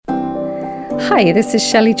Hi, this is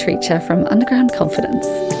Shelley Treacher from Underground Confidence.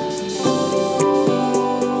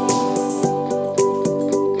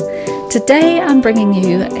 Today I'm bringing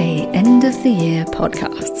you a end of the year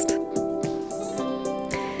podcast.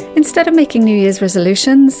 Instead of making New Year's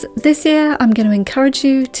resolutions, this year I'm going to encourage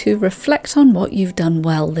you to reflect on what you've done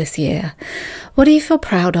well this year. What do you feel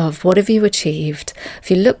proud of? What have you achieved? If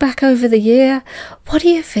you look back over the year, what do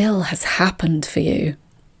you feel has happened for you?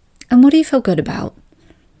 And what do you feel good about?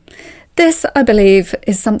 This, I believe,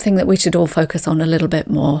 is something that we should all focus on a little bit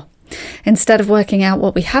more. Instead of working out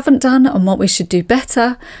what we haven't done and what we should do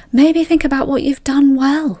better, maybe think about what you've done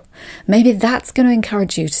well. Maybe that's going to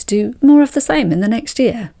encourage you to do more of the same in the next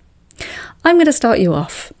year. I'm going to start you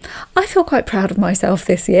off. I feel quite proud of myself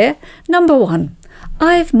this year. Number one,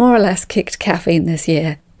 I've more or less kicked caffeine this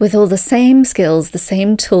year with all the same skills, the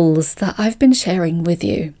same tools that I've been sharing with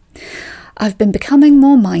you. I've been becoming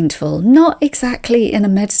more mindful, not exactly in a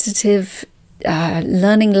meditative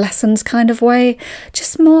learning lessons kind of way,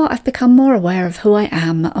 just more I've become more aware of who I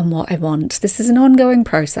am and what I want. This is an ongoing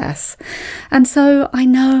process. And so I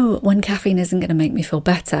know when caffeine isn't going to make me feel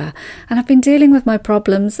better. And I've been dealing with my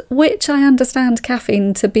problems, which I understand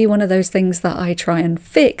caffeine to be one of those things that I try and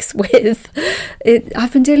fix with.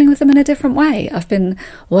 I've been dealing with them in a different way. I've been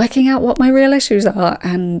working out what my real issues are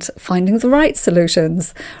and finding the right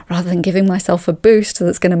solutions rather than giving myself a boost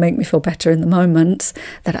that's going to make me feel better in the moment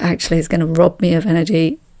that actually is going to rob me of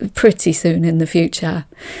energy pretty soon in the future.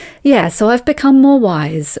 Yeah, so I've become more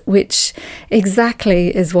wise, which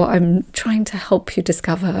exactly is what I'm trying to help you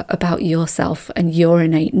discover about yourself and your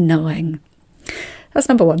innate knowing. That's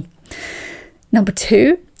number one. Number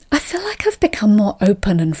two, I feel like I've become more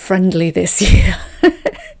open and friendly this year.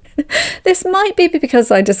 This might be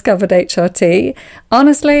because I discovered HRT.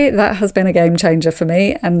 Honestly, that has been a game changer for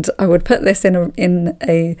me, and I would put this in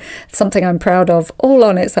a something I'm proud of all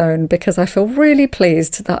on its own, because I feel really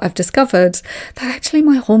pleased that I've discovered that actually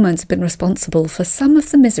my hormones have been responsible for some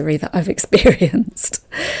of the misery that I've experienced.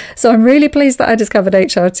 So I'm really pleased that I discovered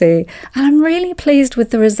HRT, and I'm really pleased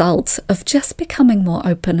with the result of just becoming more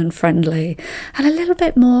open and friendly and a little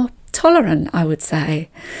bit more tolerant, I would say.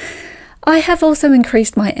 I have also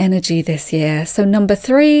increased my energy this year. So number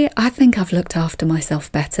three, I think I've looked after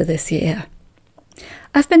myself better this year.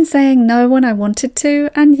 I've been saying no when I wanted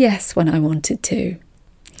to and yes when I wanted to.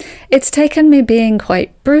 It's taken me being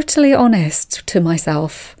quite brutally honest to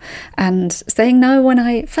myself and saying no when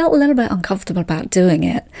I felt a little bit uncomfortable about doing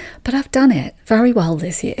it, but I've done it very well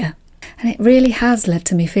this year. And it really has led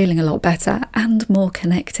to me feeling a lot better and more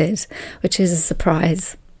connected, which is a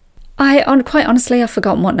surprise. Quite honestly, I've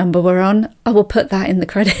forgotten what number we're on. I will put that in the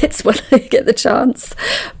credits when I get the chance.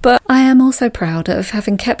 But I am also proud of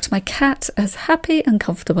having kept my cat as happy and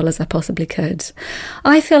comfortable as I possibly could.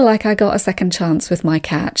 I feel like I got a second chance with my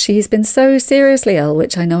cat. She's been so seriously ill,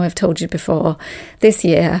 which I know I've told you before, this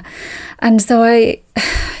year. And so I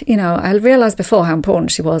realised before how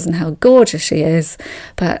important she was and how gorgeous she is.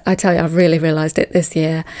 But I tell you, I've really realised it this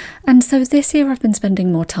year. And so this year I've been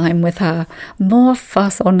spending more time with her, more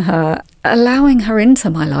fuss on her, allowing her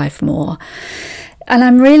into my life more. And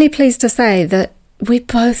I'm really pleased to say that we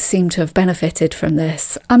both seem to have benefited from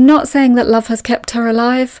this. I'm not saying that love has kept her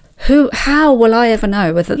alive. How will I ever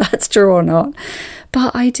know whether that's true or not?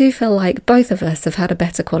 But I do feel like both of us have had a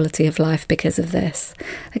better quality of life because of this.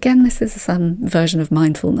 Again, this is some version of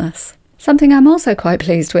mindfulness. Something I'm also quite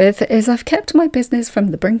pleased with is I've kept my business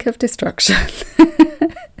from the brink of destruction.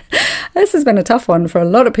 This has been a tough one for a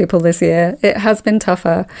lot of people this year. It has been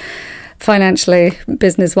tougher financially,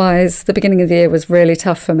 business-wise. The beginning of the year was really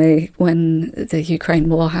tough for me when the Ukraine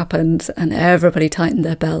war happened and everybody tightened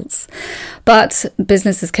their belts. But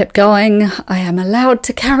business has kept going. I am allowed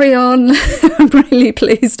to carry on. I'm really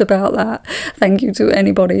pleased about that. Thank you to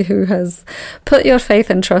anybody who has put your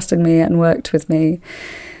faith and trust in me and worked with me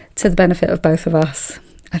to the benefit of both of us.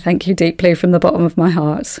 I thank you deeply from the bottom of my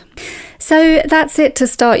heart. So that's it to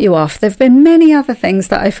start you off. There have been many other things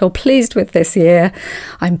that I feel pleased with this year.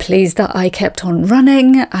 I'm pleased that I kept on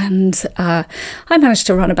running, and I managed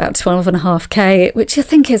to run about 12.5k, which I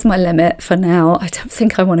think is my limit for now. I don't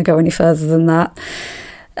think I want to go any further than that.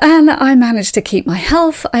 And I managed to keep my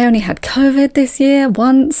health. I only had COVID this year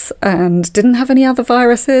once and didn't have any other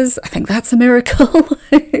viruses. I think that's a miracle.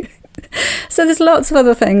 So there's lots of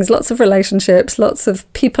other things, lots of relationships, lots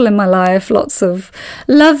of people in my life, lots of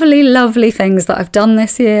lovely, lovely things that I've done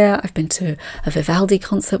this year. I've been to a Vivaldi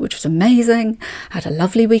concert, which was amazing. I had a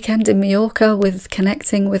lovely weekend in Mallorca with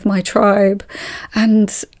connecting with my tribe.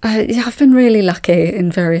 And I've been really lucky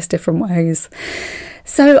in various different ways.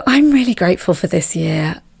 So I'm really grateful for this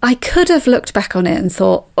year. I could have looked back on it and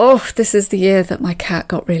thought, oh, this is the year that my cat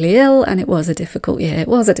got really ill, and it was a difficult year. It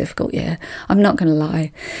was a difficult year. I'm not going to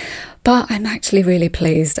lie. But I'm actually really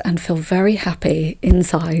pleased and feel very happy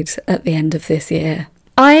inside at the end of this year.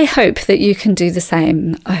 I hope that you can do the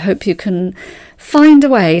same. I hope you can find a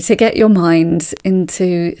way to get your mind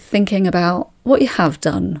into thinking about what you have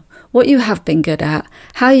done, what you have been good at,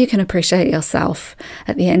 how you can appreciate yourself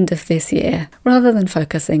at the end of this year, rather than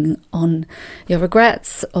focusing on your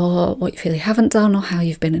regrets or what you feel you haven't done or how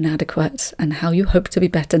you've been inadequate and how you hope to be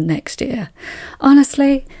better next year.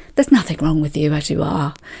 Honestly, there's nothing wrong with you as you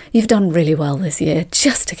are. You've done really well this year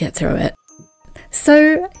just to get through it.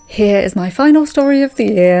 So here is my final story of the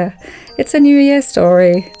year. It's a New Year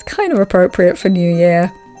story. It's kind of appropriate for New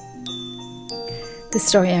Year. The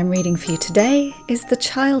story I'm reading for you today is The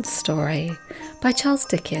Child's Story by Charles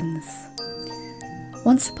Dickens.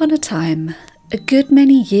 Once upon a time, a good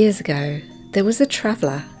many years ago, there was a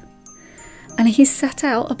traveller, and he set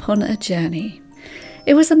out upon a journey.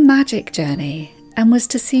 It was a magic journey, and was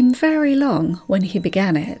to seem very long when he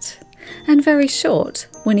began it, and very short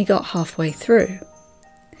when he got halfway through.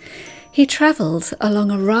 He travelled along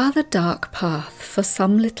a rather dark path for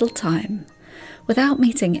some little time, without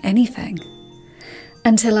meeting anything,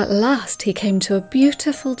 until at last he came to a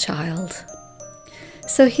beautiful child.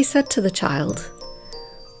 So he said to the child,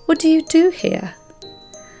 "What do you do here?"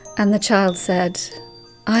 And the child said,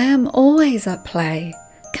 "I am always at play.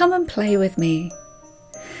 Come and play with me."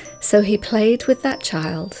 So he played with that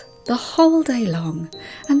child the whole day long,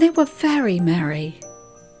 and they were very merry.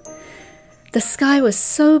 The sky was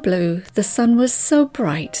so blue, the sun was so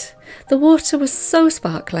bright, the water was so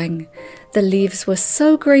sparkling, the leaves were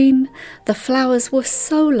so green, the flowers were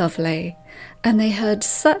so lovely, and they heard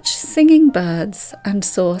such singing birds and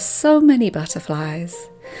saw so many butterflies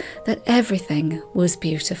that everything was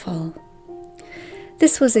beautiful.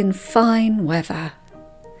 This was in fine weather.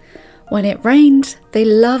 When it rained, they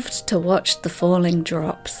loved to watch the falling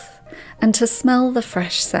drops and to smell the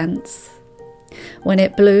fresh scents. When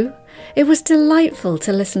it blew, it was delightful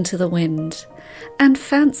to listen to the wind and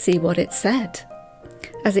fancy what it said.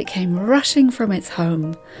 As it came rushing from its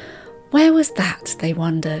home, where was that, they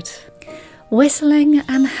wondered? Whistling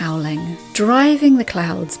and howling, driving the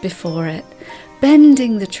clouds before it,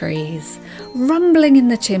 bending the trees, rumbling in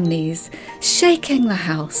the chimneys, shaking the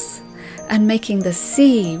house, and making the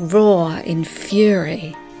sea roar in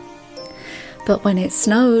fury. But when it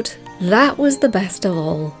snowed, that was the best of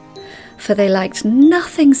all, for they liked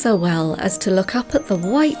nothing so well as to look up at the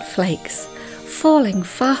white flakes falling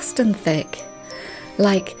fast and thick,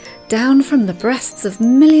 like down from the breasts of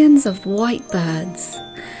millions of white birds,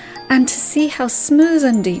 and to see how smooth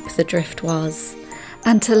and deep the drift was,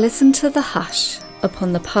 and to listen to the hush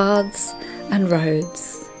upon the paths and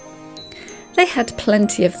roads. They had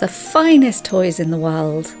plenty of the finest toys in the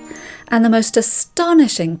world, and the most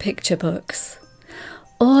astonishing picture books,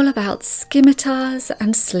 all about scimitars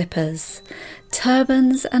and slippers,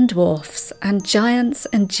 turbans and dwarfs, and giants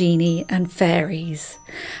and genii and fairies,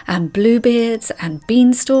 and bluebeards and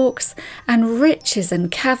beanstalks, and riches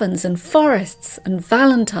and caverns and forests and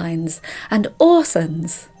valentines and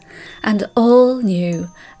orsons, and all new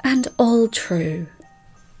and all true.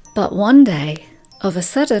 But one day, of a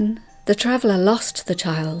sudden, the traveller lost the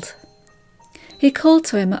child. He called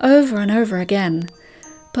to him over and over again,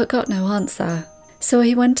 but got no answer. So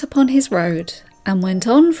he went upon his road and went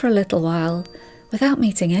on for a little while without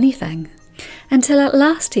meeting anything, until at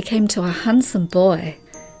last he came to a handsome boy.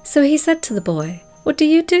 So he said to the boy, "What do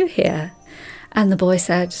you do here?" And the boy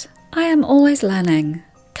said, "I am always learning.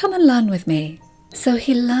 Come and learn with me." So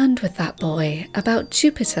he learned with that boy about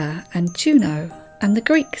Jupiter and Juno and the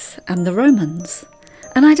Greeks and the Romans,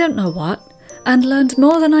 and I don't know what, and learned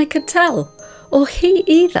more than I could tell, or he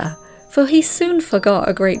either, for he soon forgot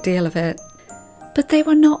a great deal of it. But they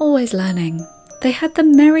were not always learning. They had the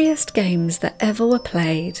merriest games that ever were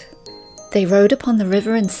played. They rode upon the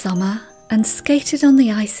river in summer and skated on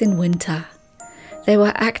the ice in winter. They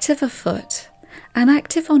were active afoot and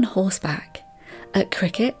active on horseback, at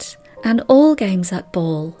cricket and all games at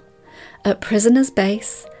ball, at prisoner's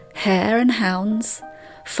base, hare and hounds,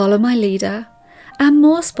 follow my leader, and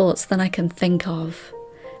more sports than I can think of.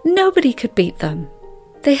 Nobody could beat them.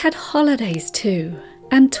 They had holidays too,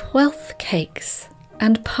 and 12th cakes,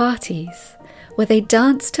 and parties where they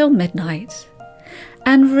danced till midnight,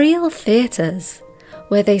 and real theatres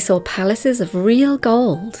where they saw palaces of real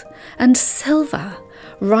gold and silver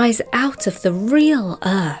rise out of the real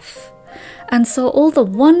earth, and saw all the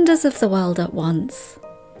wonders of the world at once.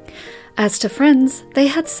 As to friends, they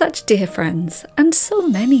had such dear friends, and so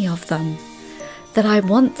many of them, that I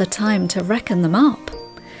want the time to reckon them up.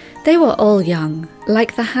 They were all young,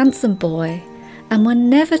 like the handsome boy, and were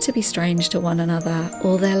never to be strange to one another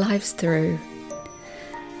all their lives through.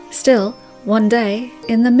 Still, one day,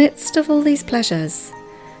 in the midst of all these pleasures,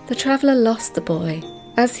 the traveller lost the boy,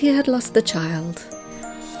 as he had lost the child,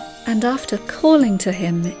 and after calling to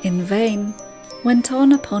him in vain, went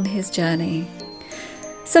on upon his journey.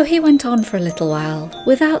 So he went on for a little while,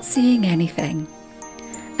 without seeing anything,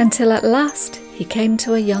 until at last he came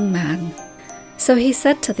to a young man. So he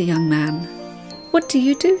said to the young man, "What do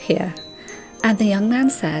you do here?" And the young man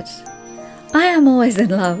said, "I am always in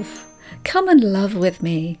love. Come and love with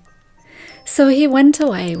me." So he went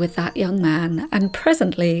away with that young man, and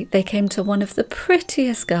presently they came to one of the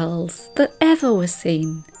prettiest girls that ever was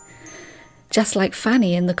seen, just like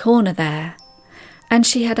Fanny in the corner there. And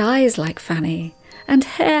she had eyes like Fanny, and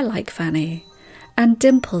hair like Fanny, and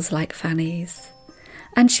dimples like Fanny's.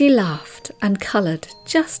 And she laughed and coloured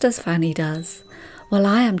just as Fanny does, while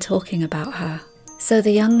I am talking about her. So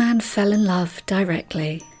the young man fell in love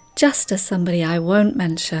directly, just as somebody I won't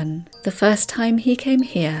mention the first time he came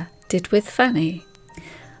here did with Fanny.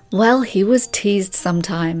 Well, he was teased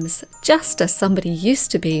sometimes, just as somebody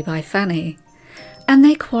used to be by Fanny, and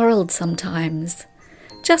they quarrelled sometimes,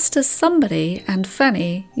 just as somebody and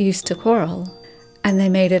Fanny used to quarrel. And they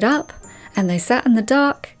made it up, and they sat in the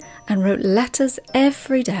dark and wrote letters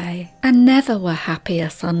every day, and never were happy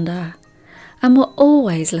asunder, and were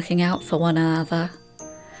always looking out for one another,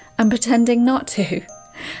 and pretending not to,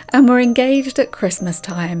 and were engaged at Christmas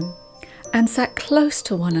time, and sat close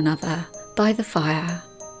to one another by the fire,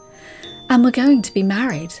 and were going to be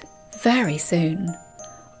married very soon,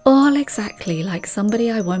 all exactly like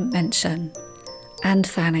somebody I won't mention, and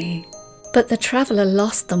Fanny. But the traveller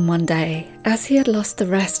lost them one day, as he had lost the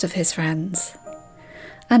rest of his friends,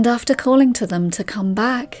 and after calling to them to come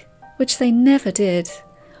back, which they never did,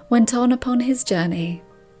 went on upon his journey.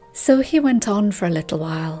 So he went on for a little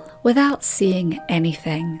while, without seeing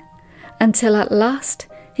anything, until at last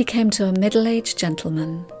he came to a middle-aged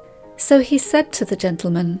gentleman. So he said to the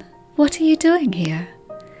gentleman, "What are you doing here?"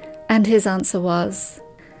 And his answer was,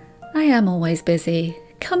 "I am always busy.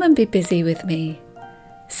 Come and be busy with me."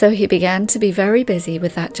 So he began to be very busy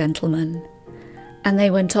with that gentleman, and they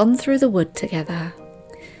went on through the wood together.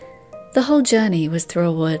 The whole journey was through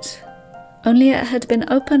a wood, only it had been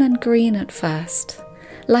open and green at first,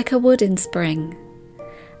 like a wood in spring,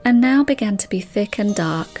 and now began to be thick and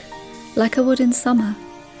dark, like a wood in summer.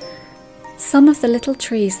 Some of the little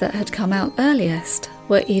trees that had come out earliest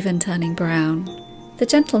were even turning brown. The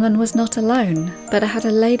gentleman was not alone, but had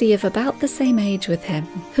a lady of about the same age with him,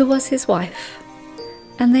 who was his wife,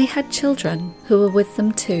 and they had children who were with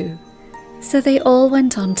them too. So they all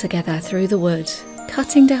went on together through the wood,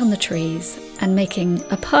 cutting down the trees and making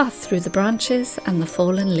a path through the branches and the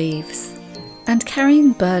fallen leaves, and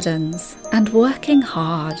carrying burdens and working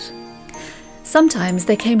hard. Sometimes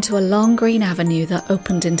they came to a long green avenue that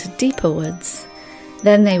opened into deeper woods.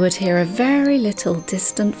 Then they would hear a very little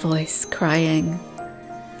distant voice crying,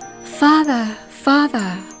 "Father,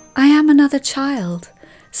 Father, I am another child.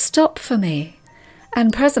 Stop for me."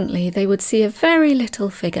 And presently they would see a very little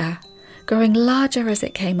figure, growing larger as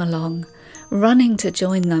it came along, running to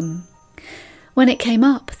join them. When it came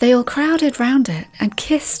up, they all crowded round it and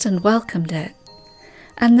kissed and welcomed it.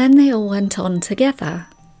 And then they all went on together.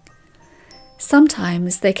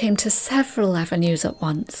 Sometimes they came to several avenues at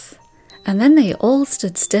once, and then they all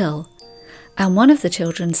stood still, and one of the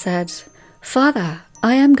children said, "Father,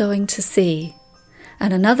 I am going to sea,"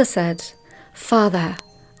 and another said, "Father,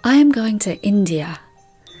 I am going to India,"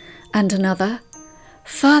 and another,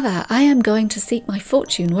 "Father, I am going to seek my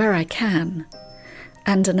fortune where I can,"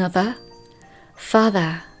 and another,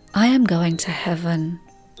 "Father, I am going to heaven."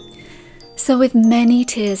 So with many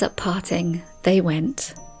tears at parting, they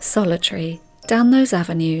went, solitary, down those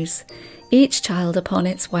avenues, each child upon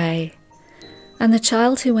its way. And the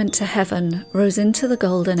child who went to heaven rose into the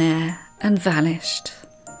golden air and vanished.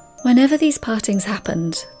 Whenever these partings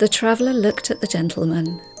happened, the traveller looked at the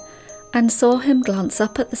gentleman and saw him glance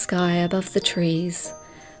up at the sky above the trees,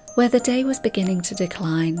 where the day was beginning to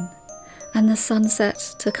decline and the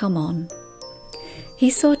sunset to come on. He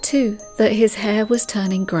saw too that his hair was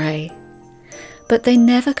turning grey, but they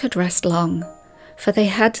never could rest long, for they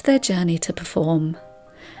had their journey to perform,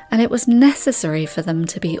 and it was necessary for them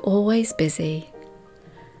to be always busy.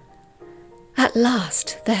 At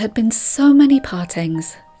last there had been so many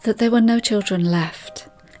partings that there were no children left,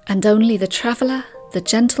 and only the traveller, the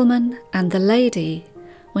gentleman, and the lady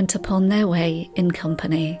went upon their way in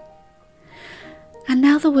company. And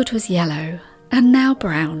now the wood was yellow, and now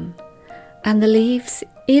brown, and the leaves,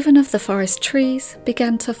 even of the forest trees,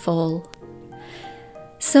 began to fall.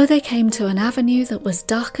 So they came to an avenue that was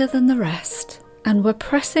darker than the rest, and were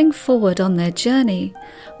pressing forward on their journey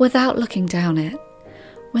without looking down it,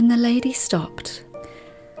 when the lady stopped.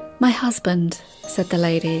 "My husband," said the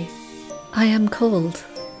lady, "I am called."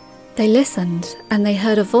 They listened, and they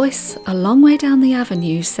heard a voice a long way down the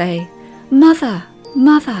avenue say, "Mother,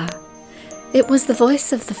 mother." It was the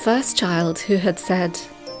voice of the first child who had said,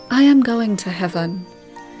 "I am going to heaven."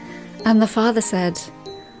 And the father said,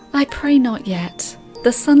 "I pray not yet.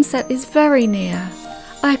 The sunset is very near.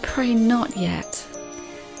 I pray not yet."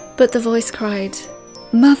 But the voice cried,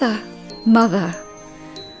 "Mother, mother,"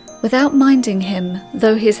 without minding him,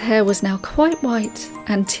 though his hair was now quite white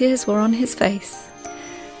and tears were on his face.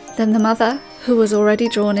 Then the mother, who was already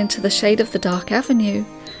drawn into the shade of the dark avenue,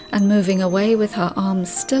 and moving away with her arms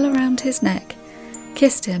still around his neck,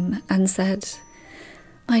 kissed him and said,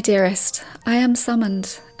 "My dearest, I am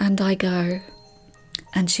summoned, and I go."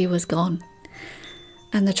 And she was gone.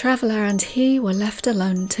 And the traveller and he were left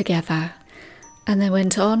alone together, and they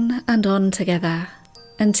went on and on together,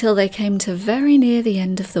 until they came to very near the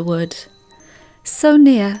end of the wood, so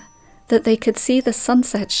near that they could see the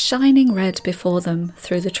sunset shining red before them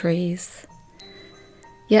through the trees.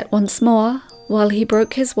 Yet once more, while he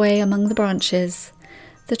broke his way among the branches,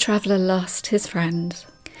 the traveller lost his friend.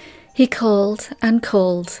 He called and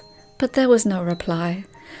called, but there was no reply.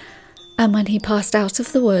 And when he passed out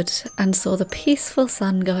of the wood and saw the peaceful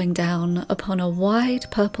sun going down upon a wide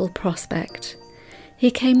purple prospect,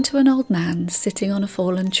 he came to an old man sitting on a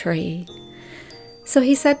fallen tree. So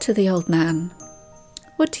he said to the old man,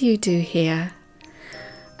 "What do you do here?"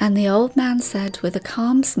 And the old man said with a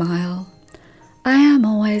calm smile, "I am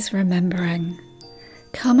always remembering.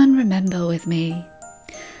 Come and remember with me."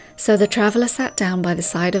 So the traveller sat down by the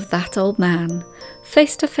side of that old man,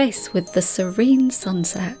 face to face with the serene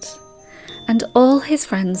sunset. And all his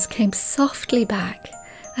friends came softly back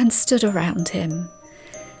and stood around him.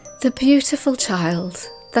 The beautiful child,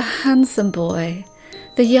 the handsome boy,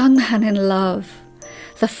 the young man in love,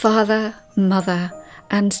 the father, mother,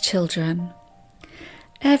 and children.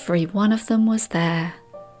 Every one of them was there,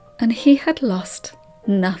 and he had lost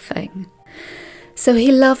nothing. So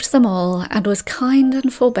he loved them all, and was kind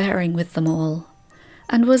and forbearing with them all,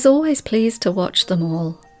 and was always pleased to watch them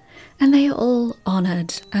all, and they all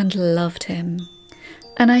honoured and loved him.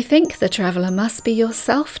 And I think the traveller must be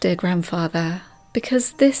yourself, dear grandfather,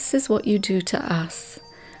 because this is what you do to us,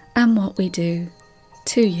 and what we do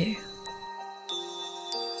to you.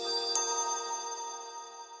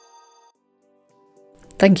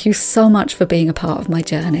 Thank you so much for being a part of my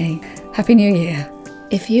journey. Happy New Year.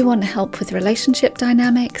 If you want help with relationship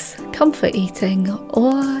dynamics, comfort eating,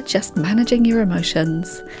 or just managing your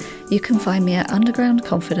emotions, you can find me at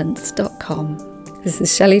undergroundconfidence.com. This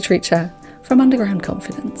is Shelley Treacher from Underground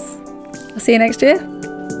Confidence. I'll see you next year.